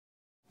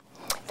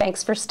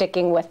Thanks for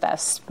sticking with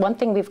us. One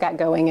thing we've got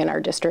going in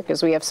our district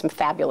is we have some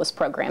fabulous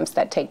programs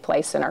that take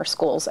place in our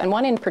schools. And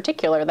one in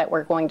particular that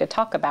we're going to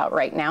talk about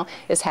right now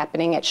is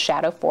happening at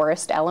Shadow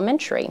Forest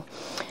Elementary.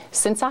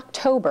 Since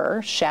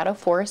October, Shadow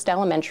Forest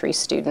Elementary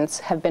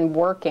students have been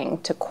working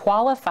to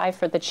qualify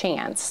for the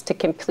chance to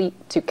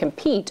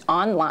compete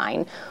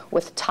online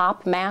with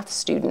top math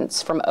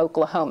students from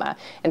Oklahoma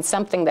in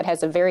something that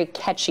has a very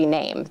catchy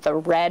name, the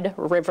Red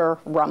River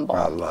Rumble.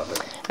 I love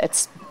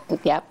it.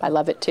 Yep, I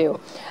love it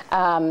too.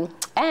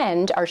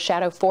 And our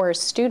Shadow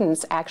Forest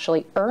students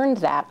actually earned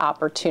that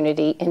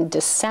opportunity in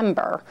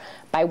December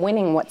by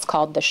winning what's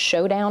called the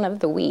Showdown of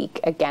the Week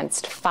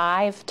against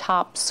 5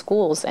 top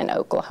schools in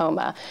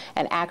Oklahoma,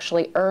 and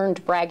actually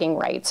earned bragging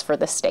rights for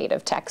the state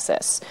of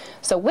Texas.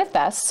 So with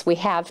us, we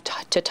have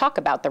to talk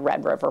about the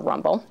Red River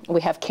Rumble,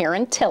 we have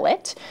Karen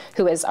Tillett,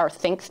 who is our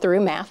Think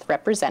Through Math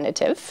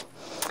representative.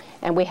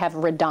 And we have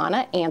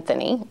Rhydonna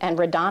Anthony, and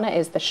Rhydonna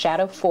is the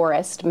Shadow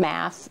Forest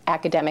Math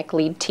Academic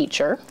Lead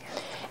Teacher.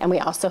 And we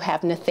also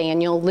have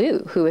Nathaniel Liu,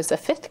 who is a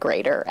 5th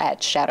grader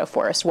at Shadow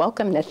Forest.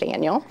 Welcome,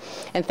 Nathaniel,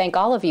 and thank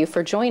all of you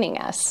for joining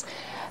us.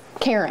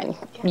 Karen,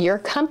 your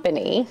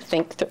company,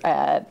 Think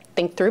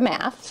Through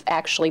Math,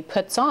 actually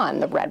puts on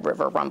the Red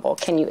River Rumble.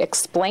 Can you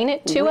explain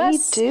it to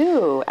us? We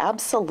do,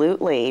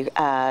 absolutely.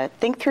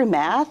 Think Through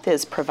Math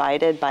is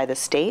provided by the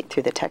state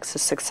through the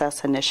Texas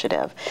Success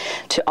Initiative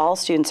to all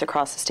students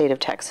across the state of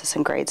Texas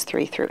in grades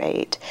 3 through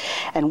 8.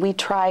 And we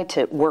try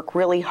to work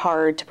really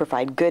hard to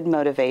provide good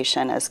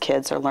motivation as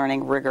kids are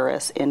learning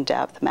rigorous,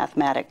 in-depth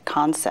mathematic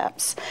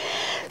concepts.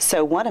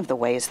 So one of the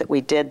ways that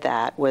we did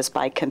that was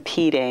by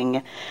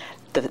competing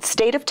the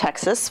state of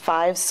Texas,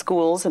 5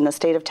 schools in the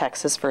state of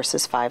Texas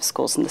versus 5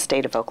 schools in the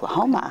state of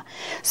Oklahoma.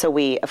 So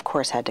we, of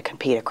course, had to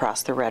compete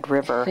across the Red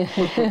River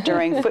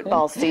during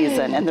football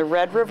season. And the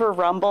Red River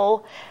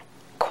Rumble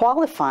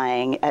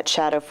qualifying at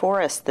Shadow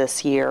Forest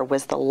this year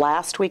was the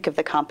last week of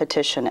the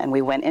competition, and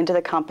we went into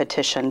the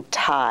competition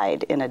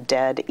tied in a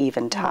dead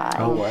even tie.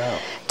 Oh, wow.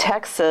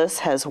 Texas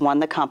has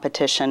won the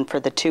competition for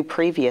the 2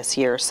 previous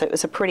years, so it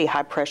was a pretty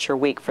high-pressure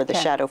week for the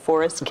Shadow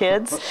Forest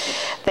kids.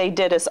 They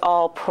did us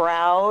all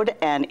proud,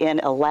 and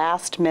in a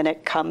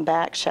last-minute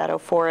comeback, Shadow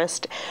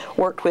Forest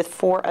worked with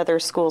 4 other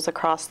schools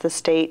across the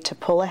state to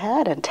pull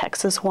ahead, and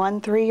Texas won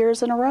 3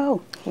 years in a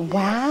row.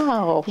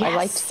 Wow. Yes, I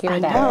like to hear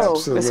that. Know.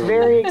 It was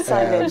very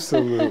exciting.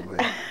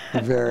 Absolutely.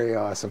 Very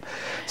awesome.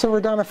 So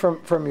Rhydonna,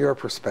 from your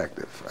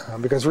perspective,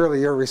 because really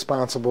you're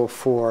responsible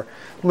for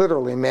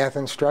literally math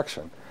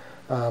instruction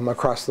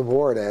across the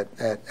board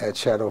at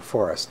Shadow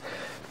Forest.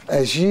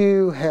 As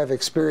you have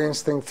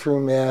experienced Think Through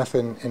Math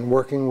and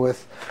working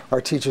with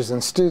our teachers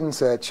and students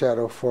at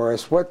Shadow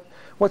Forest,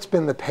 what's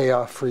been the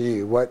payoff for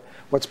you?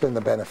 What's been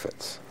the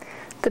benefits?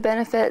 The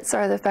benefits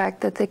are the fact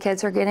that the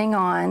kids are getting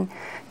on,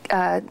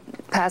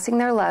 passing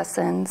their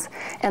lessons,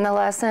 and the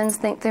lessons,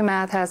 Think Through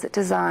Math has it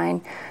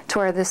designed to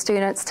where the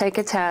students take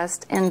a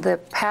test and the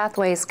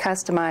pathways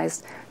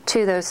customized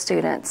to those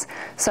students.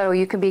 So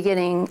you could be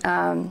getting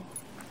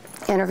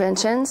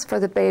interventions for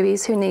the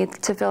babies who need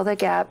to fill the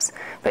gaps,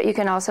 but you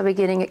can also be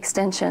getting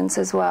extensions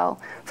as well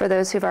for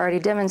those who've already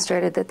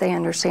demonstrated that they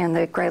understand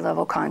the grade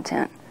level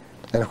content.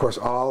 And of course,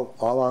 all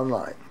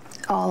online.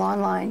 All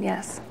online,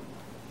 yes.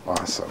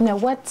 Awesome. Now,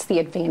 what's the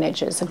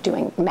advantages of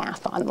doing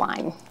math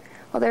online?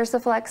 Well, there's the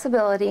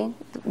flexibility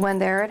when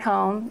they're at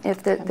home,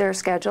 if their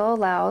schedule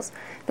allows,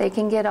 they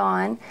can get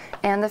on,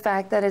 and the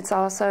fact that it's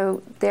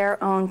also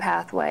their own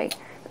pathway.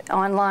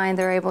 Online,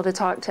 they're able to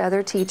talk to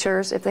other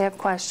teachers if they have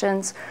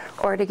questions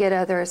or to get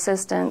other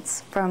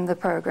assistance from the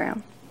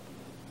program.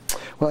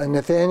 Well, and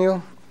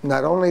Nathaniel,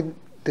 not only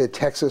did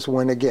Texas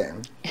win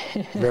again,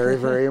 very,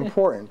 very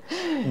important,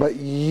 but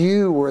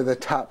you were the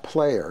top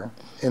player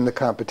in the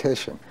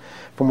competition.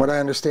 From what I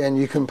understand,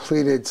 you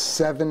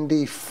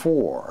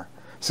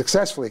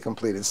successfully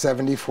completed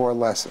 74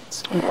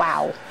 lessons.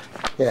 Wow.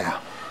 Yeah.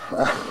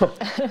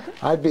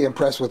 I'd be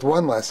impressed with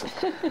 1 lesson.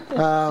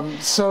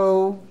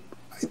 So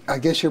I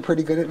guess you're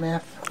pretty good at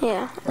math?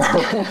 Yeah.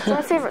 It's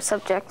my favorite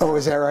subject. Oh,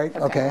 is that right?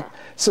 Okay.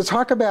 So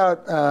talk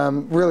about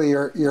really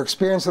your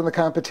experience in the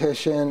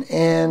competition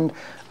and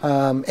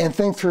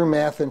Think Through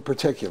Math in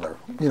particular,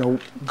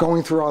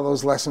 going through all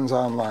those lessons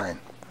online.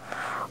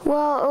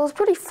 Well, it was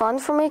pretty fun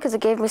for me because it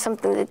gave me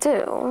something to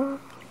do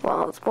while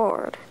I was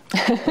bored.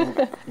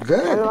 Good.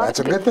 That's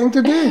a good thing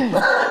to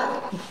do.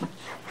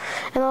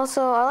 And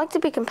also, I like to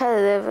be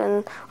competitive,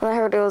 and when I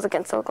heard it was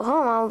against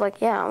Oklahoma, I was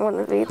like, yeah, I'm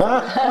going to beat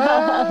them.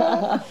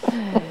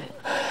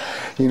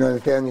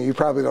 Nathaniel, you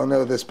probably don't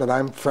know this, but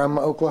I'm from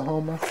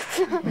Oklahoma,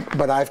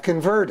 but I've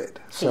converted.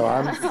 So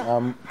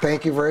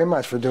thank you very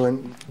much for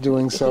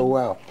doing so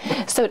well.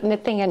 So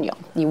Nathaniel,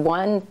 you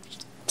won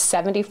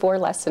 74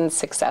 lessons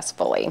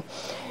successfully.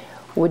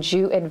 Would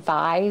you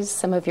advise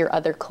some of your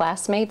other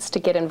classmates to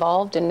get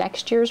involved in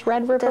next year's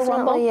Red River Rumble?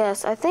 Definitely,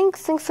 yes. I think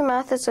Think Through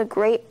Math is a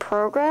great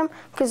program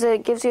because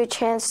it gives you a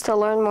chance to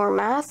learn more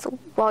math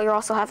while you're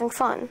also having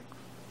fun.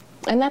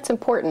 And that's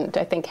important,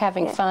 I think,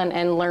 having fun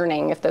and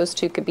learning. If those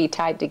two could be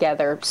tied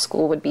together,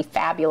 school would be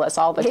fabulous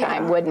all the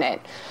time, wouldn't it?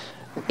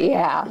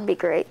 Yeah. It'd be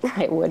great.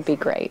 It would be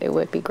great. It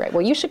would be great.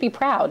 Well, you should be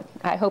proud.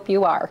 I hope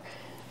you are.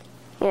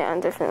 Yeah, I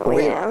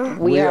definitely am.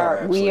 We are.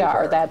 absolutely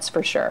proud. That's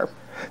for sure.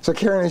 So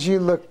Karen, as you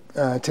look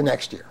to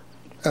next year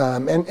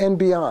and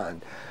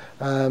beyond,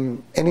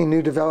 any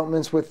new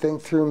developments with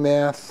Think Through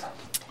Math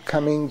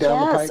coming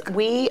down the pike? Yes,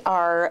 we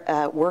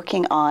are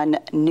working on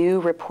new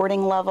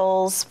reporting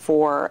levels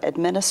for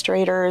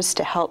administrators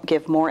to help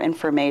give more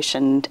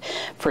information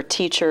for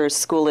teachers,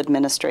 school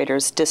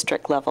administrators,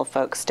 district level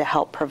folks to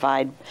help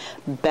provide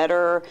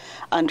better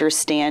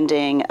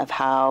understanding of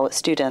how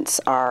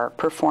students are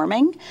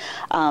performing.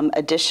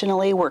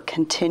 Additionally, we're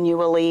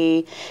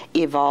continually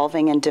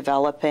evolving and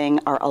developing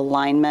our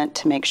alignment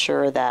to make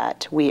sure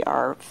that we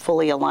are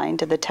fully aligned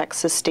to the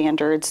Texas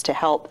standards to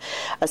help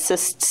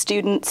assist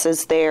students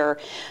as they're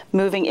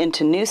moving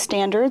into new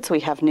standards.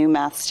 We have new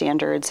math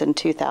standards in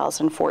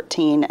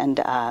 2014, and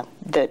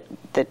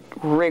the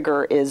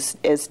rigor is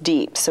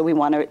deep. So we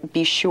want to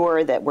be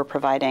sure that we're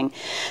providing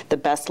the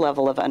best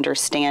level of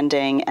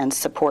understanding and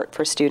support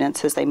for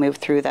students as they move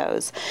through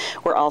those.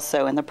 We're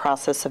also in the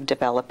process of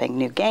developing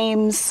new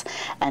games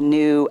and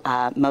new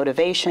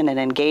motivation and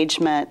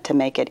engagement to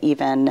make it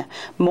even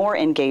more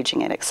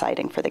engaging and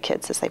exciting for the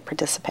kids as they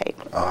participate.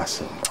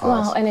 Awesome.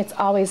 Well, and it's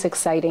always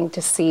exciting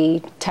to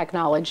see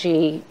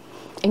technology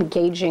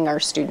engaging our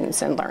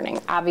students in learning.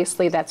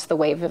 Obviously, that's the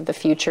wave of the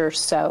future.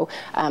 So,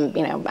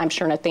 I'm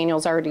sure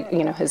Nathaniel's already,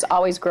 has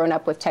always grown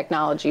up with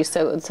technology.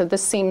 So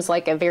this seems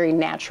like a very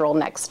natural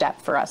next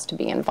step for us to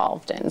be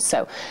involved in.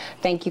 So,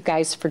 thank you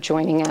guys for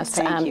joining us.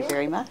 Thank you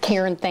very much.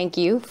 Karen, thank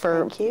you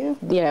for,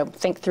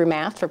 Think Through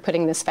Math for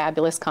putting this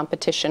fabulous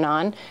competition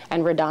on.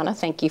 And Rhydonna,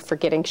 thank you for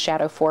getting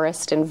Shadow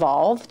Forest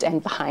involved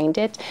and behind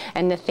it.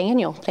 And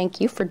Nathaniel, thank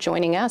you for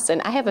joining us.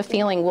 And I have a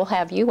feeling we'll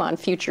have you on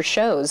future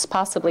shows,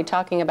 possibly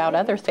talking about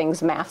other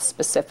things math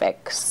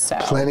specific. So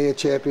plenty of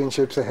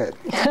championships ahead.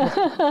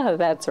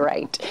 That's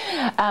right.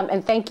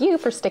 And thank you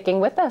for sticking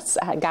with us.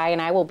 Guy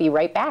and I will be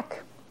right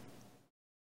back.